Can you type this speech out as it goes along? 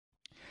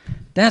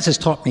Dance has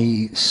taught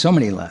me so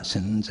many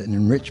lessons and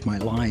enriched my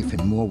life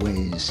in more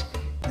ways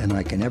than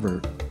I can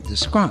ever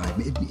describe.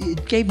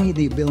 It gave me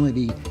the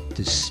ability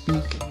to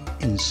speak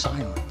in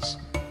silence,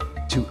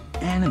 to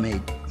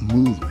animate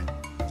movement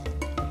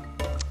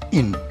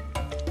in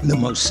the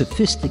most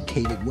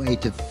sophisticated way,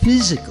 to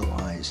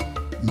physicalize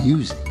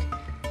music,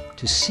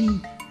 to see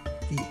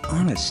the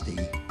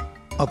honesty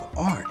of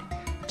art,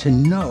 to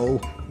know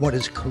what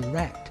is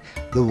correct,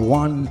 the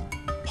one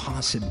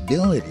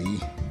possibility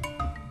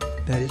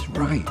that is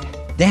right.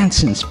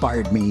 Dance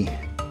inspired me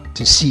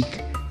to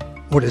seek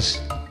what is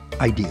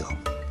ideal,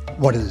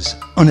 what is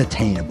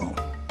unattainable.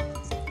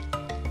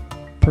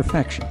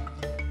 Perfection.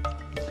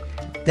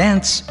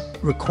 Dance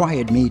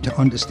required me to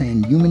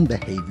understand human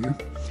behavior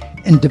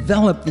and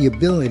develop the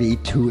ability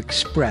to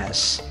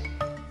express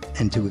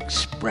and to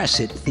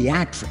express it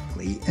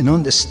theatrically, and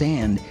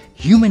understand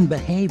human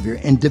behavior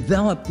and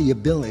develop the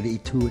ability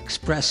to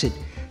express it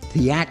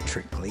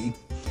theatrically.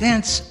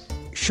 Dance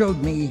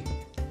showed me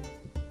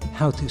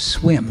how to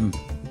swim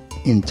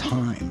in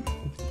time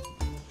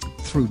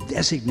through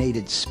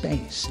designated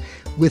space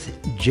with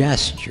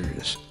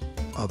gestures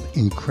of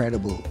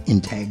incredible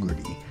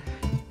integrity.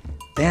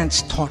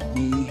 Dance taught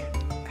me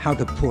how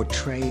to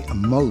portray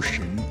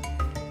emotion,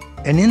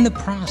 and in the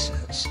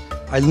process,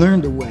 I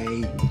learned a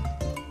way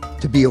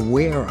to be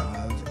aware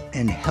of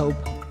and help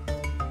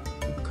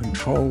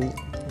control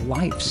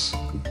life's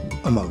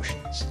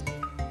emotions.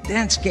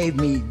 Dance gave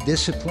me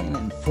discipline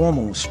and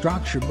formal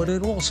structure, but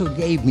it also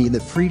gave me the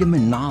freedom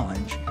and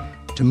knowledge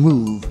to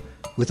move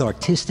with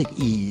artistic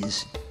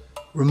ease,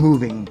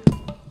 removing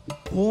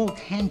all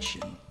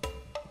tension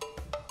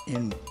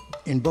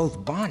in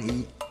both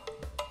body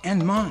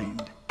and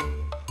mind.